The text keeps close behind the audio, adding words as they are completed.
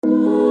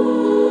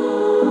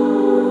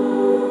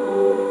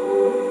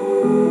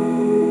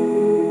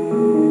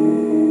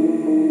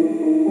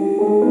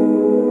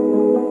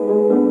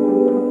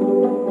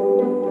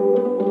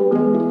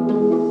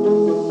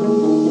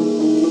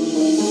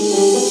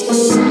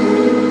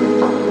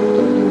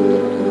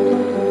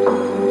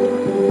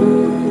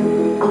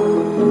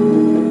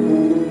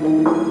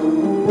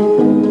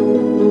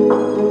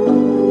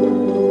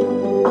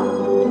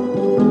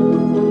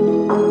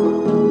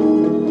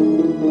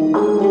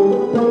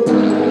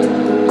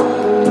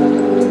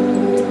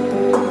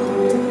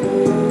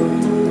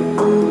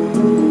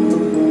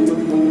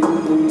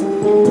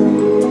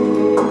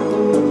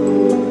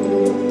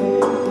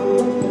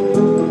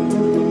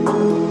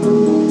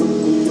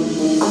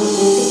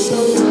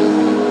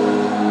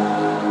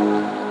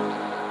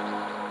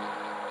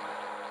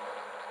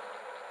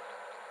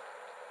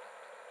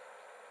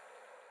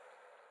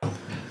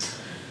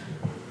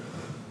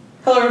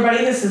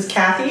everybody. This is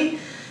Kathy.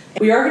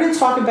 We are going to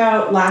talk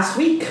about last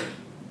week,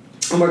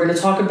 and we're going to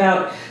talk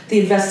about the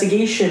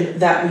investigation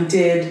that we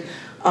did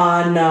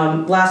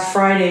on last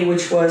Friday,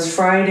 which was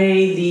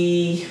Friday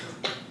the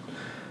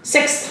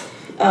 6th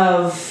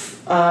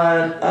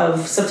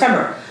of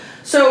September.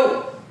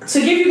 So to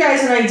give you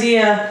guys an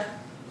idea,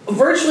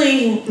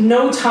 virtually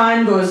no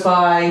time goes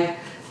by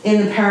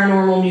in the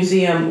Paranormal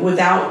Museum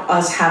without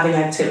us having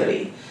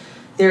activity.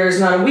 There's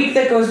not a week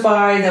that goes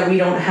by that we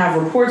don't have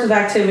reports of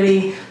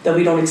activity, that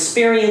we don't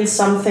experience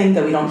something,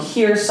 that we don't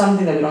hear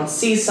something, that we don't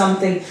see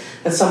something,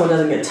 that someone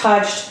doesn't get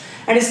touched.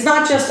 And it's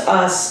not just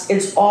us,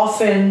 it's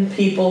often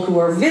people who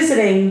are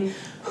visiting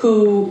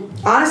who,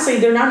 honestly,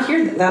 they're not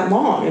here that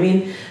long. I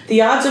mean,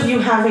 the odds of you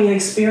having an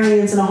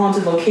experience in a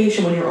haunted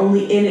location when you're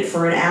only in it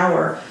for an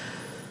hour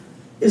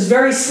is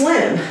very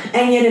slim,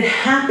 and yet it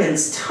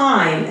happens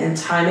time and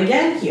time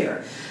again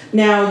here.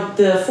 Now,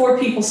 the 4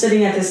 people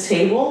sitting at this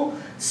table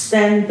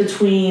spend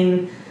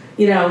between,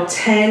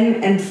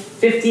 10 and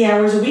 50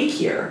 hours a week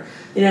here.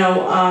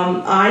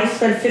 I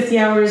spent 50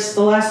 hours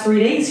the last 3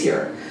 days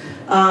here.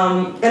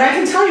 And I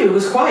can tell you, it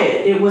was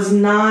quiet. It was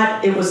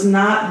not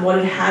what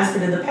it has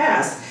been in the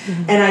past.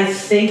 Mm-hmm. And I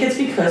think it's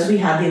because we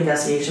had the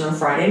investigation on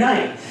Friday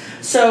night.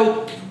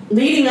 So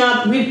leading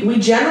up, we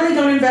generally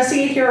don't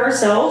investigate here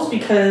ourselves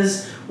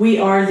because we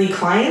are the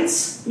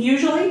clients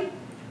usually.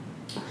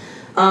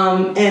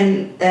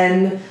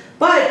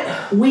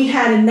 But we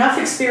had enough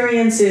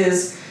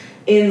experiences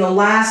in the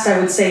last, I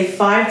would say,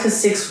 5 to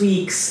 6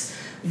 weeks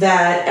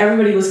that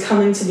everybody was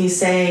coming to me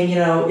saying,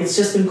 it's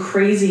just been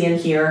crazy in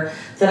here,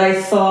 that I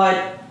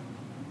thought,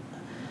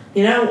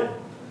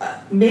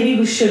 maybe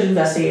we should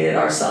investigate it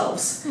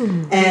ourselves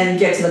and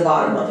get to the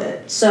bottom of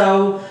it.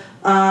 So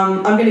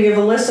I'm going to give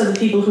a list of the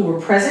people who were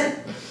present,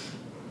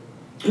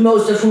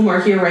 most of whom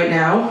are here right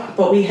now.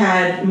 But we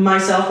had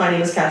myself, my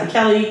name is Kathy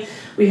Kelly.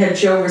 We had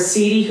Joe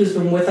Rosidi, who's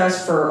been with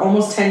us for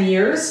almost 10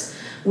 years.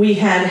 We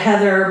had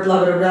Heather,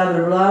 blah, blah, blah,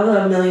 blah, blah,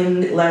 blah, a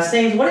million last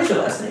names. What is your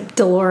last name?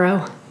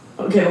 Deloro.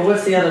 Okay, but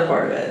what's the other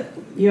part of it?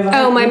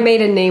 My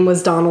maiden name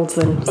was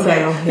Donaldson. So,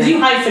 okay, because you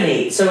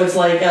hyphenate, so it's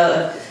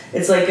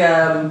like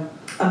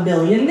a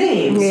million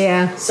names.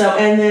 Yeah. So,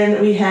 and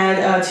then we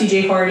had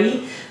T.J.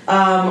 Hardy.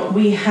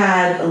 We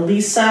had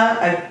Lisa.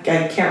 I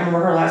can't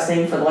remember her last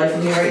name for the life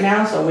of me right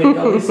now, so way to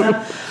go,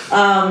 Lisa.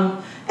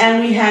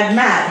 And we had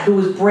Matt, who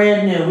was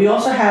brand new. We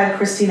also had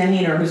Christina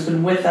Hayner, who's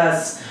been with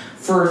us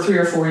for 3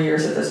 or 4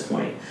 years at this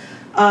point.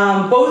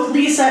 Both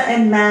Lisa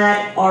and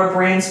Matt are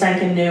brand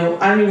spanking new.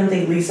 I don't even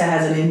think Lisa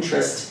has an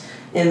interest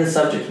in the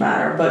subject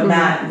matter, but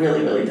Matt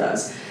really, really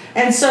does.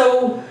 And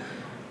so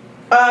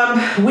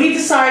we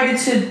decided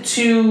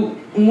to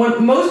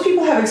when most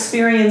people have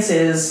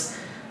experiences,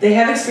 they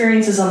have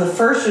experiences on the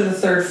first or the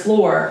third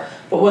floor,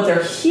 but what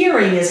they're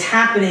hearing is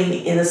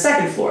happening in the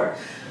second floor.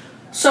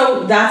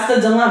 So that's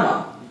the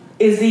dilemma.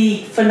 Is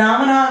the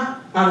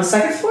phenomena on the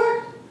second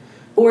floor?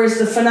 Or is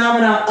the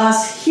phenomena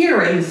us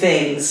hearing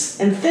things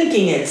and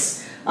thinking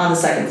it's on the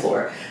second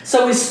floor?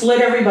 So we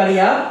split everybody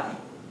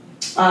up.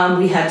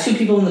 We had 2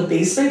 people in the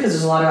basement because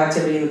there's a lot of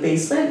activity in the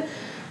basement.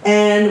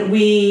 And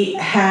we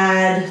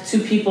had 2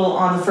 people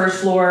on the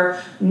first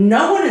floor,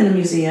 no one in the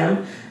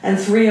museum, and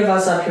 3 of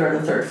us up here on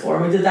the third floor.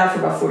 And we did that for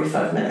about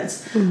 45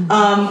 minutes. Mm-hmm.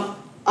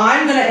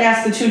 I'm going to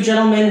ask the 2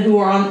 gentlemen who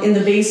are in the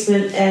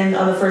basement and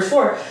on the first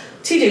floor.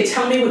 TJ,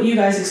 tell me what you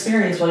guys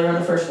experienced while you were on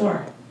the first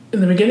floor.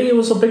 In the beginning, it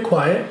was a bit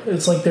quiet.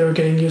 It's like they were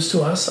getting used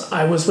to us.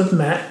 I was with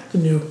Matt, the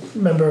new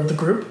member of the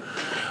group.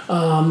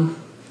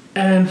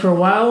 And for a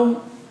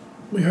while,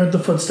 we heard the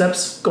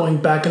footsteps going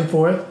back and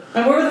forth.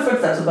 And where were the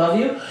footsteps? Above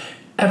you?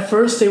 At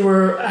first, we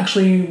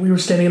were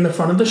standing in the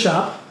front of the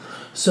shop.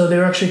 So they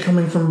were actually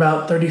coming from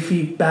about 30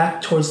 feet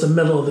back towards the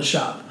middle of the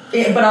shop.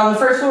 Yeah, but on the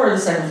first floor or the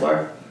second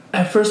floor?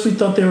 At first, we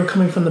thought they were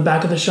coming from the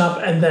back of the shop,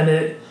 and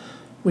then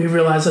we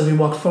realized as we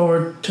walked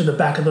forward to the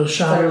back of the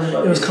shop,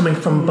 it was coming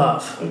from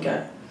above.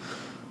 Okay.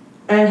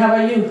 And how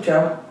about you,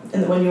 Joe,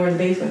 when you were in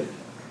the basement?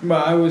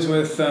 Well, I was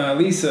with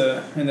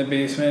Lisa in the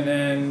basement,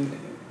 and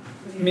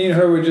me and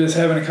her were just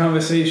having a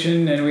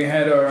conversation, and we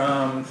had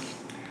our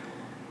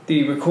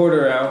the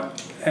recorder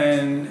out,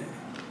 and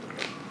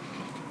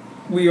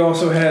we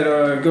also had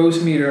our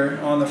ghost meter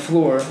on the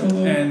floor,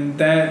 and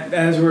that,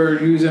 as we're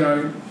using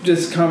our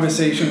just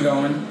conversation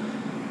going,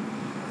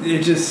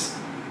 it just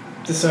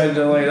decided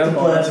to light up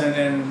on us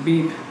and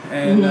beep,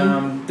 and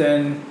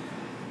then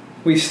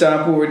we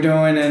stop what we're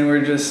doing, and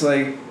we're just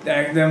like,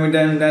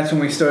 then that's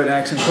when we start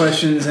asking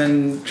questions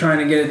and trying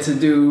to get it to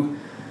do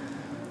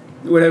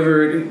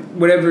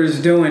whatever is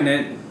doing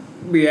it.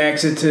 We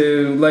ask it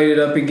to light it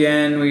up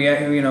again. We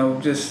and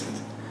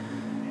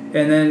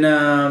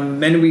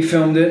then we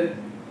filmed it.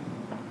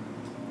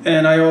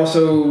 And I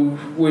also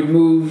would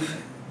move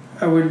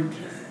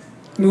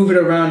it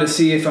around to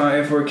see if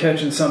we're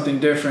catching something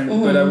different,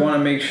 but I want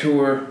to make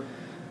sure,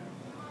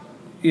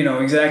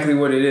 exactly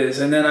what it is.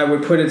 And then I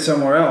would put it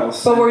somewhere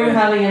else. But were you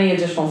having any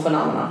additional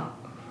phenomena?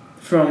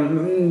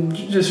 From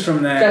that. Just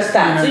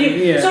that. So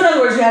in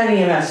other words, you had an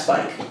EMS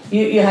spike.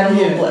 You had a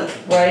little blip,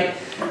 right?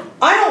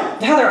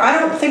 Heather, I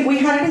don't think we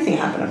had anything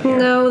happen up here.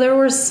 No, there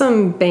were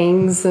some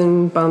bangs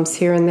and bumps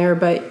here and there,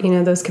 but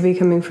those could be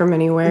coming from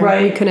anywhere.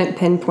 Right. We couldn't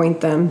pinpoint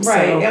them.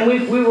 Right, So. and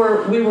we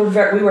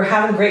were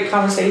having great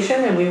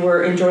conversation, and we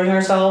were enjoying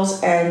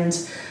ourselves, and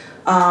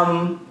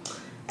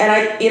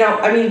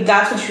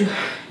that's what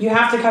you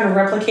have to kind of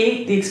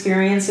replicate the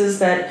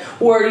experiences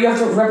or you have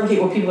to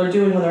replicate what people are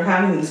doing when they're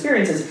having the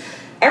experiences.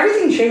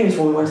 Everything changed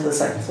when we went to the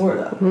second floor,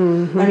 though.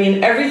 Mm-hmm. I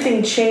mean,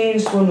 everything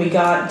changed when we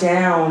got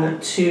down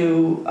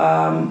to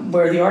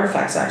where the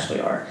artifacts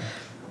actually are.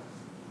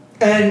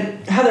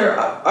 And Heather,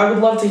 I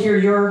would love to hear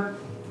your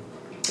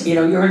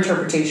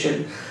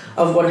interpretation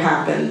of what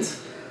happened,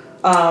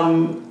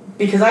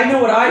 because I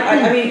know what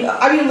I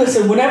mean.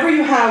 Listen, whenever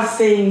you have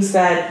things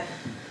that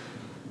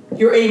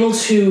you're able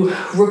to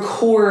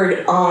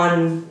record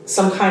on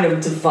some kind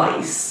of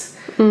device.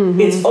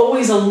 Mm-hmm. It's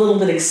always a little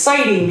bit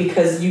exciting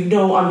because I'm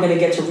going to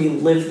get to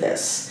relive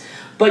this.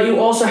 But you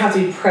also have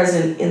to be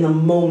present in the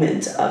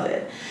moment of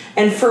it.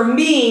 And for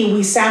me,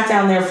 we sat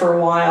down there for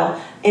a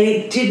while and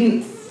it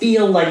didn't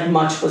feel like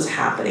much was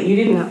happening. You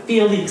didn't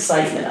feel the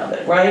excitement of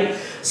it, right?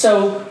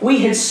 So we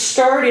had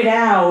started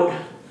out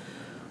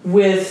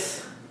with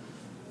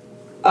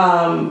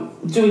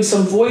doing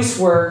some voice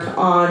work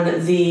on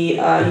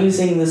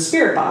using the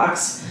spirit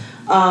box,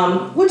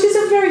 which is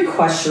a very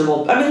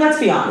questionable, let's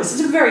be honest,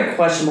 it's a very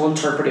questionable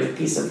interpretive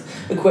piece of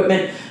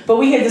equipment. But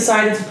we had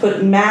decided to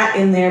put Matt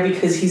in there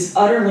because he's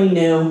utterly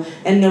new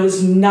and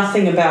knows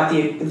nothing about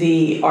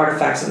the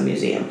artifacts in the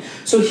museum.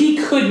 So he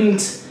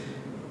couldn't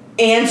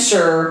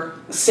answer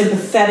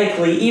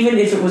sympathetically, even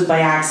if it was by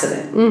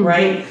accident,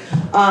 right?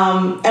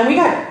 And we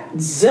got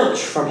zilch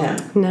from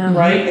him,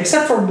 right?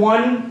 Except for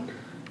one,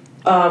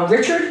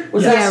 Richard?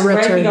 Was that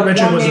Richard. Right? We got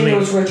Richard one was name, the it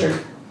was Richard.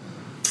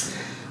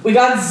 We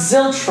got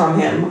zilch from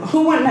him.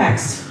 Who went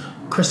next?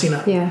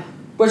 Christina. Yeah.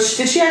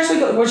 Did she actually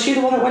go? Was she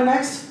the one that went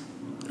next?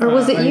 Or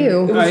was it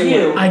you? It was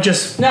you.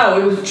 No,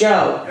 it was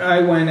Joe.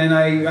 I went and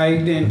I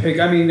didn't pick.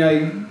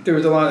 There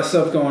was a lot of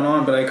stuff going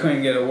on, but I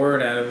couldn't get a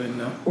word out of it.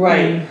 No.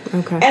 Right.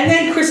 Okay. And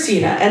then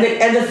Christina.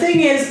 And the thing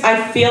is,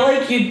 I feel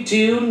like you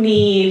do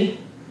need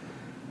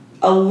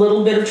a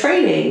little bit of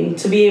training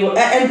to be able.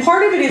 And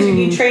part of it is you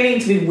need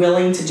training to be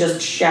willing to just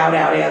shout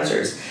out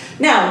answers.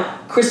 Now,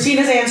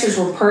 Christina's answers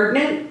were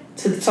pertinent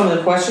to some of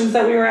the questions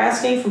that we were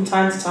asking from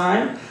time to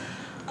time.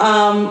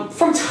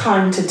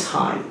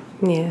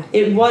 Yeah.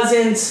 It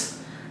wasn't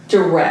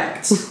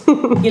direct. You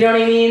know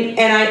what I mean?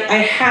 And I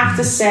have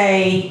to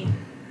say,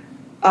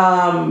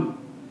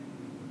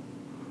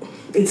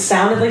 it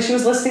sounded like she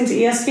was listening to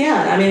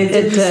ESPN. It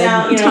didn't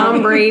sound,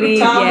 Tom Brady,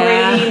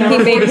 Brady, he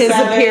made his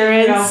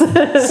appearance.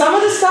 Some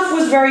of the stuff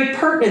was very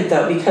pertinent,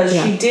 though, because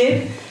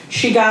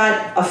she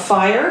got a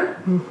fire.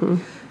 Mm-hmm.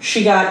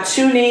 She got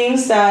 2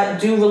 names that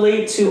do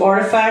relate to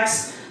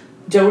artifacts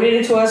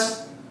donated to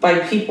us by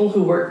people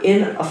who were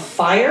in a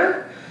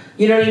fire.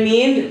 You know what I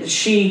mean?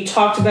 She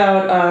talked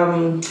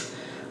about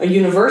a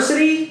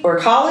university or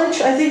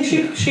college, I think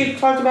she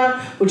talked about,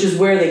 which is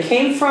where they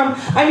came from.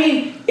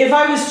 If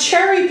I was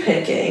cherry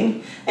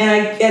picking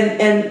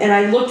and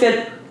I looked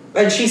at,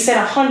 and she said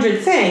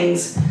 100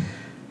 things,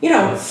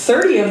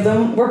 30 of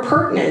them were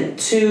pertinent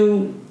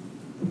to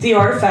the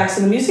artifacts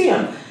in the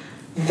museum.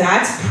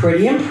 That's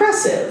pretty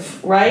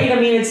impressive, right?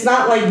 It's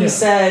not like you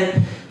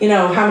said,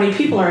 how many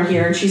people are in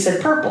here, and she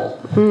said purple.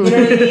 You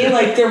know what I mean?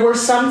 Like, there were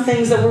some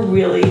things that were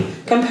really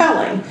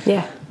compelling.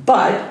 Yeah.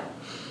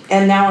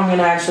 And now I'm going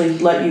to actually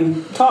let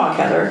you talk,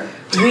 Heather.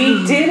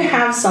 We did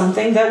have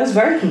something that was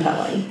very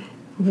compelling.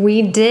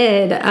 We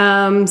did.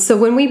 So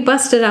when we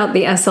busted out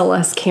the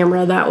SLS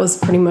camera, that was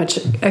pretty much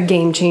a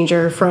game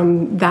changer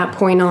from that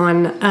point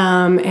on.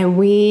 And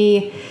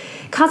we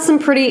caught some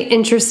pretty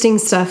interesting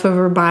stuff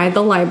over by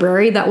the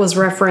library that was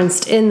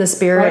referenced in the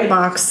Spirit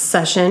Box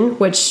session,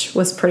 which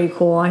was pretty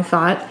cool, I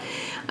thought.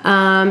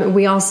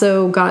 We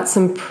also got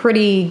some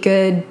pretty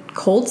good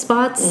cold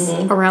spots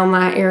around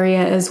that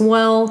area as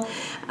well.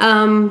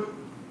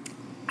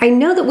 I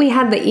know that we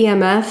had the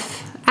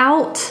EMF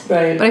out,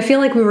 but I feel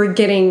like we were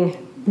getting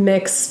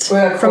mixed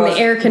from the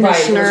air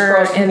conditioner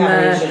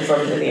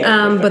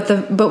and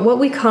but what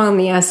we caught on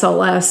the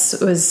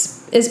SLS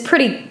is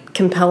pretty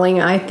compelling,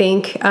 I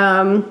think.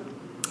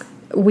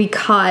 We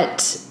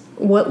caught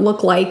what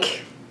looked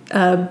like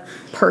a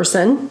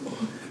person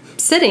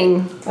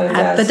sitting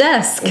at the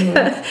desk.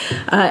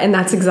 And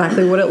that's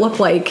exactly what it looked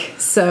like.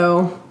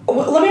 So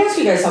let me ask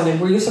you guys something.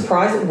 Were you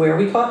surprised at where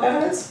we caught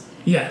evidence?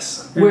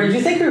 Yes. Where did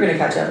you think we were going to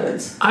catch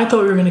evidence? I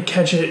thought we were going to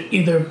catch it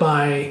either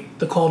by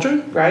the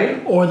cauldron,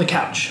 right, or the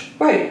couch,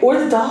 right, or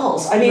the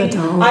dolls. I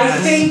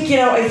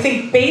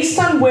think based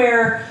on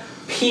where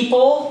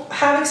people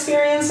have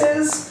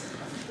experiences,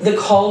 the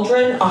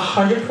cauldron,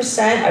 100%,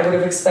 I would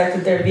have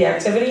expected there to be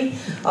activity.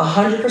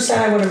 100%,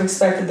 I would have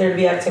expected there to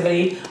be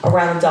activity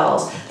around the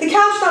dolls. The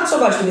couch, not so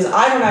much, because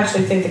I don't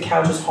actually think the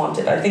couch is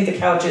haunted. I think the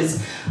couch has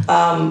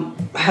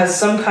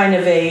some kind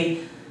of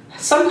a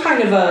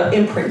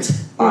imprint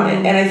on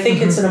it, and I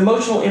think it's an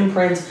emotional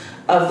imprint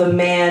of the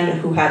man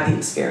who had the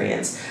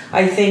experience.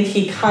 I think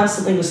he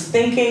constantly was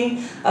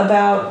thinking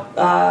about,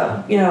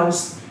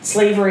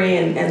 slavery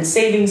and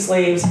saving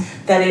slaves,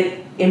 that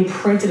it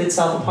imprinted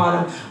itself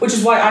upon him, which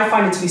is why I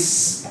find it to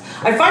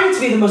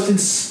be the most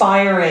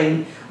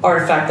inspiring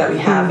artifact that we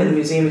have in the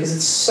museum, because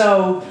it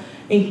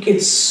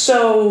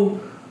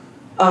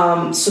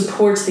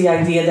supports the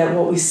idea that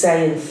what we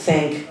say and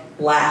think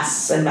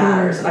lasts and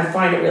matters, and I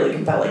find it really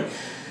compelling.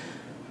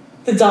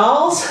 The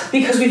dolls,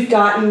 because we've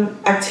gotten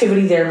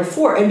activity there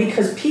before, and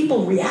because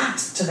people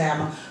react to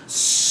them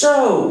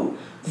so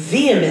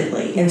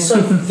vehemently and so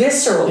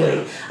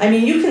viscerally. I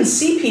mean, you can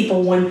see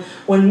people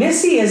when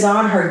Missy is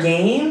on her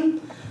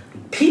game,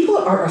 people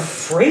are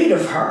afraid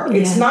of her.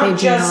 Yeah, it's not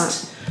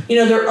just,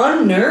 they're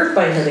unnerved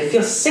by her. They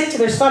feel sick to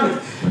their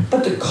stomach.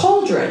 But the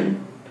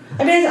Cauldron,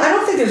 I mean, I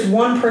don't think there's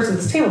one person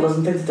at this table who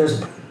doesn't think that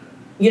there's,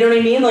 you know what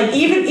I mean? Like,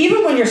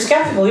 even when you're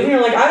skeptical, even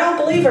you're like, I don't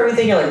believe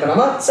everything, you're like, but I'm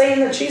not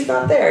saying that she's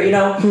not there,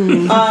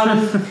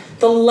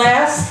 The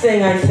last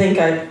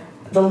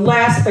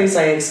place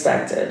I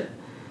expected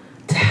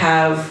to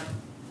have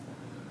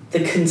the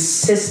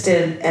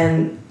consistent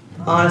and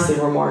honestly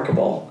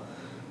remarkable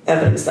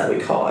evidence that we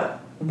caught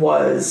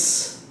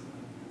was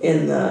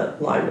in the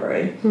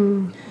library.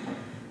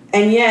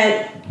 And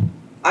yet,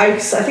 I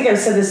think I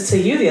said this to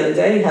you the other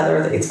day,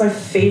 Heather, it's my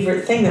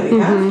favorite thing that we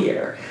have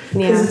here.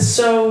 Because it's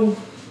so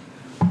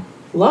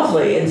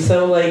lovely and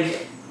so and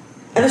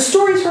the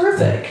story's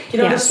horrific.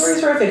 The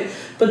story's horrific.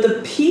 But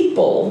the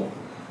people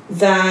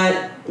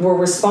that were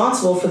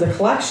responsible for the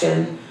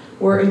collection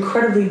were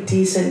incredibly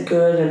decent,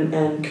 good,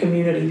 and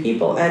community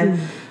people.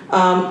 And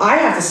I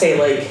have to say,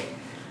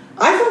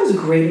 I thought it was a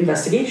great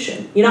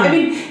investigation. I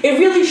mean, it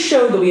really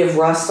showed that we have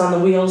rust on the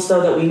wheels,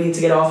 though, that we need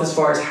to get off as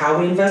far as how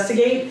we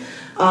investigate.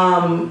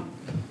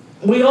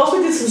 We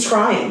also did some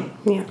scrying.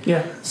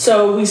 Yeah.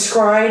 So we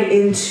scryed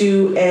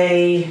into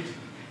a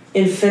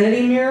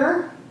infinity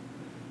mirror.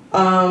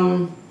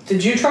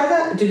 Did you try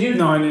that? Did you?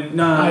 No, I didn't.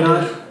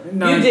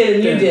 No, you did,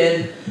 and you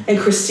did. And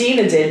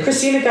Christina did.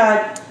 Christina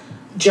got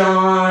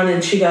John,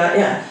 and she got,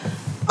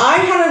 I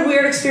had a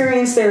weird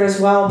experience there as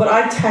well, but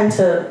I tend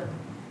to,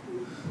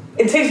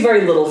 it takes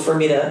very little for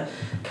me to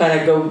kind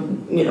of go,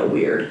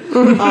 weird.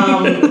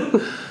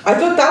 I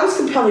thought that was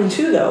compelling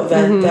too, though,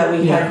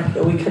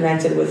 that we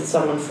connected with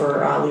someone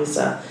for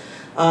Lisa,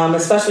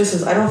 especially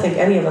since I don't think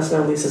any of us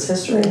know Lisa's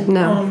history.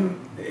 No.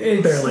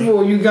 Barely.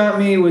 Well, you got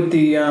me with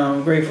the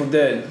Grateful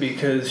Dead,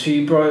 because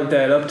she brought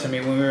that up to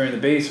me when we were in the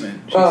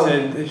basement. She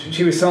said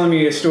she was telling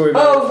me a story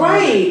about Oh,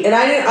 right. And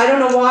I don't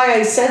know why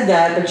I said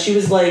that, but she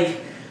was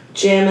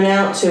jamming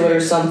out to it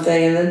or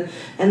something,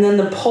 and then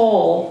the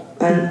Paul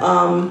and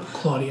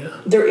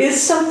Claudia. There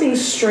is something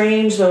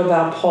strange though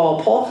about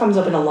Paul. Paul comes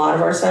up in a lot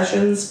of our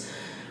sessions,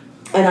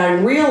 and I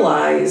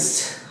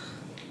realized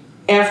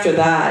after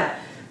that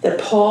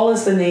Paul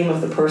is the name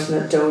of the person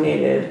that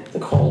donated the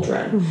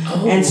Cauldron.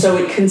 Oh. And so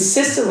it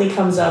consistently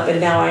comes up, and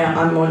now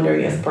I'm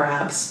wondering if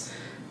perhaps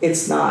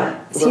it's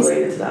not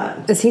related to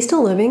that. Is he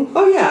still living?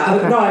 Oh, yeah.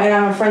 Okay. No, and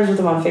I'm friends with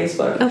him on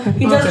Facebook. Okay.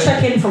 He does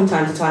check in from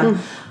time to time.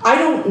 I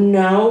don't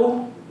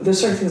know. There's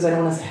certain things I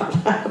don't want to say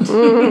out loud.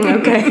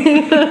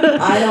 Okay.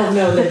 I don't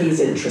know that he's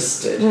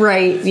interested.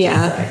 Right,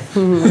 yeah. He's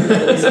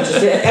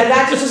interested. And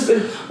that just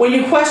when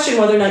you question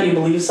whether or not you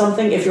believe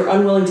something, if you're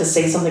unwilling to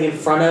say something in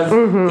front of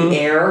the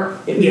air,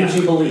 it means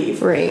you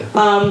believe. Right.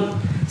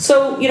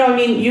 So,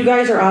 you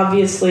guys are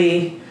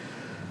obviously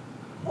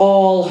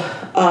all,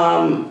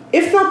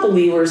 if not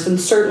believers, then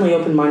certainly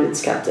open-minded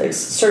skeptics.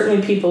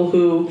 Certainly people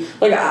who,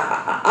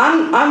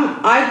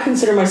 I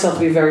consider myself to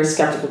be a very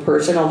skeptical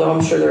person, although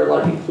I'm sure there are a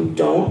lot of people who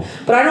don't.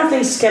 But I don't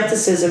think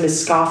skepticism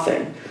is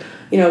scoffing.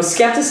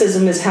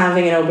 Skepticism is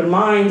having an open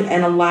mind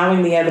and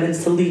allowing the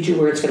evidence to lead you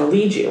where it's going to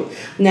lead you.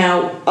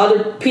 Now,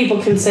 other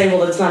people can say,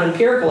 well, it's not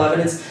empirical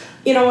evidence.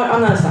 You know what? I'm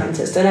not a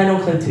scientist, and I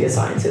don't claim to be a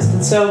scientist.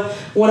 And so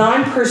when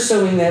I'm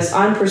pursuing this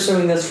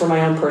for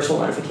my own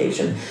personal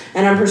edification,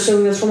 and I'm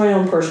pursuing this for my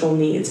own personal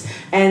needs.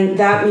 And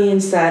that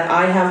means that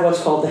I have what's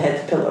called the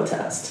head-to-pillow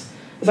test.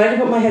 If I can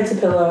put my head to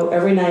pillow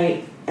every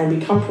night and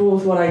be comfortable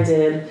with what I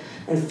did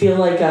and feel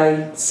like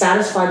I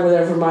satisfied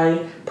whatever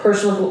my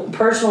personal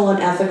and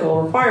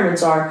ethical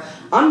requirements are,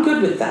 I'm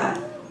good with that.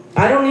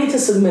 I don't need to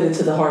submit it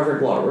to the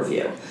Harvard Law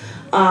Review.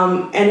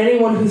 And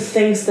anyone who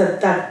thinks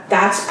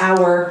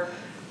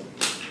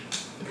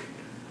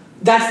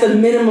that's the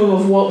minimum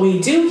of what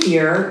we do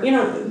here,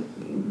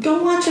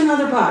 go watch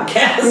another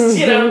podcast.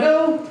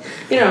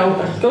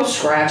 Go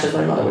scratch, as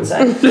my mother would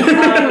say.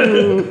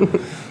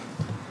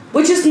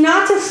 Which is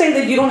not to say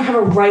that you don't have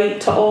a right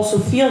to also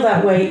feel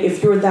that way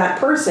if you're that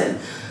person.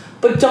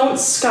 But don't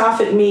scoff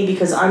at me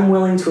because I'm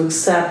willing to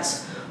accept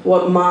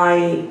what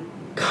my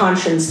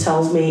conscience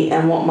tells me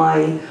and what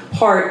my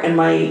heart and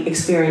my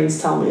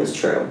experience tell me is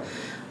true.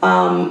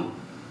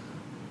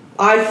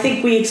 I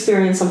think we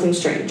experience something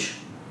strange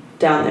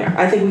down there.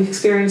 I think we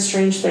experience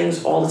strange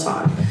things all the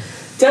time.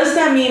 Does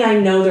that mean I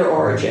know their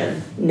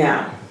origin?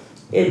 No.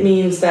 It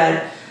means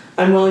that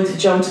I'm willing to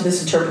jump to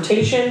this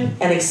interpretation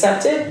and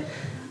accept it.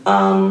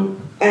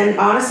 And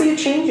honestly, it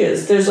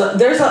changes. There's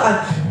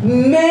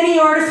many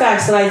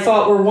artifacts that I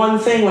thought were one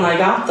thing when I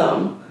got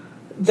them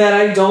that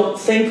I don't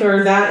think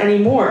are that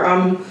anymore.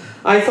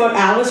 I thought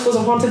Alice was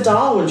a haunted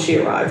doll when she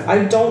arrived.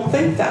 I don't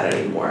think that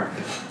anymore.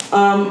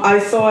 I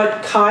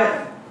thought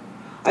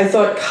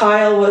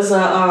Kyle was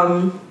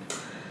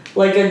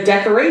like a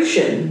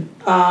decoration.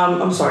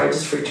 I'm sorry, I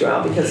just freaked you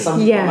out because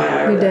something caught my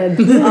eye. Yeah, you did.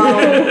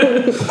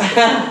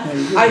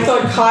 I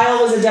thought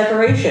Kyle was a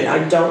decoration.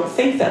 I don't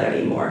think that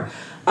anymore.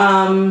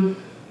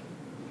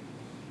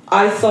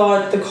 I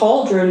thought the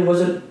cauldron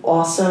was an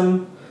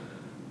awesome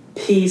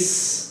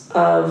piece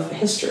of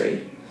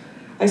history.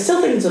 I still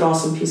think it's an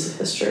awesome piece of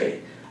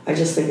history. I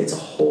just think it's a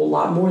whole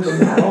lot more than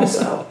that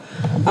also.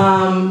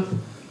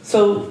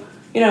 So,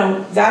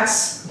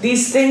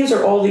 these things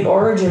are all the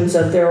origins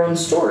of their own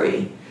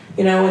story,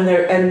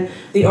 and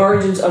the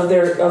origins of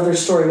their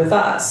story with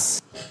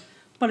us.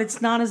 But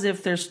it's not as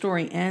if their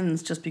story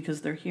ends just because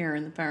they're here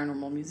in the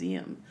Paranormal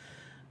Museum.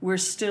 We're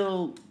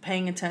still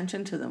paying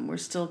attention to them. We're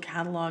still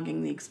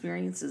cataloging the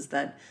experiences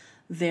that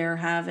they're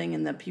having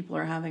and that people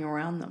are having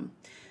around them.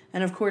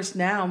 And of course,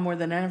 now more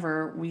than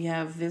ever, we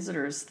have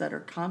visitors that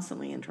are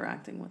constantly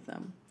interacting with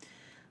them.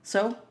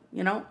 So,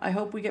 I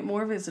hope we get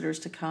more visitors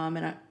to come,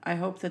 and I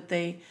hope that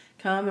they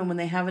come, and when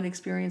they have an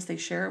experience, they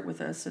share it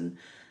with us, and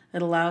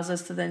it allows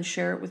us to then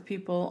share it with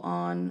people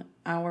on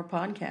our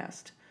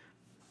podcast.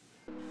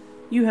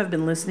 You have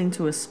been listening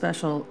to a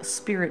special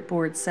Spirit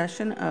Board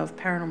session of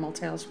Paranormal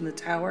Tales from the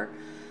Tower.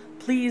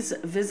 Please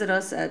visit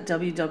us at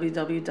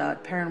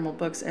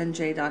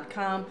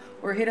www.paranormalbooksnj.com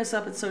or hit us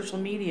up at social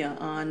media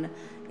on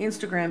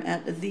Instagram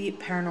at The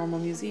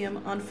Paranormal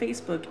Museum, on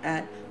Facebook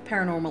at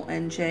Paranormal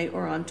NJ,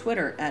 or on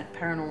Twitter at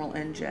Paranormal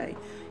NJ.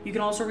 You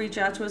can also reach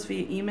out to us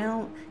via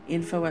email,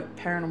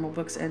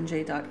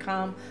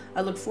 info@paranormalbooksnj.com.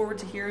 I look forward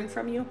to hearing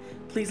from you.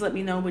 Please let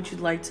me know what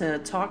you'd like to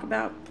talk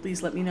about.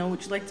 Please let me know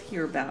what you'd like to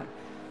hear about.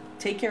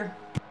 Take care.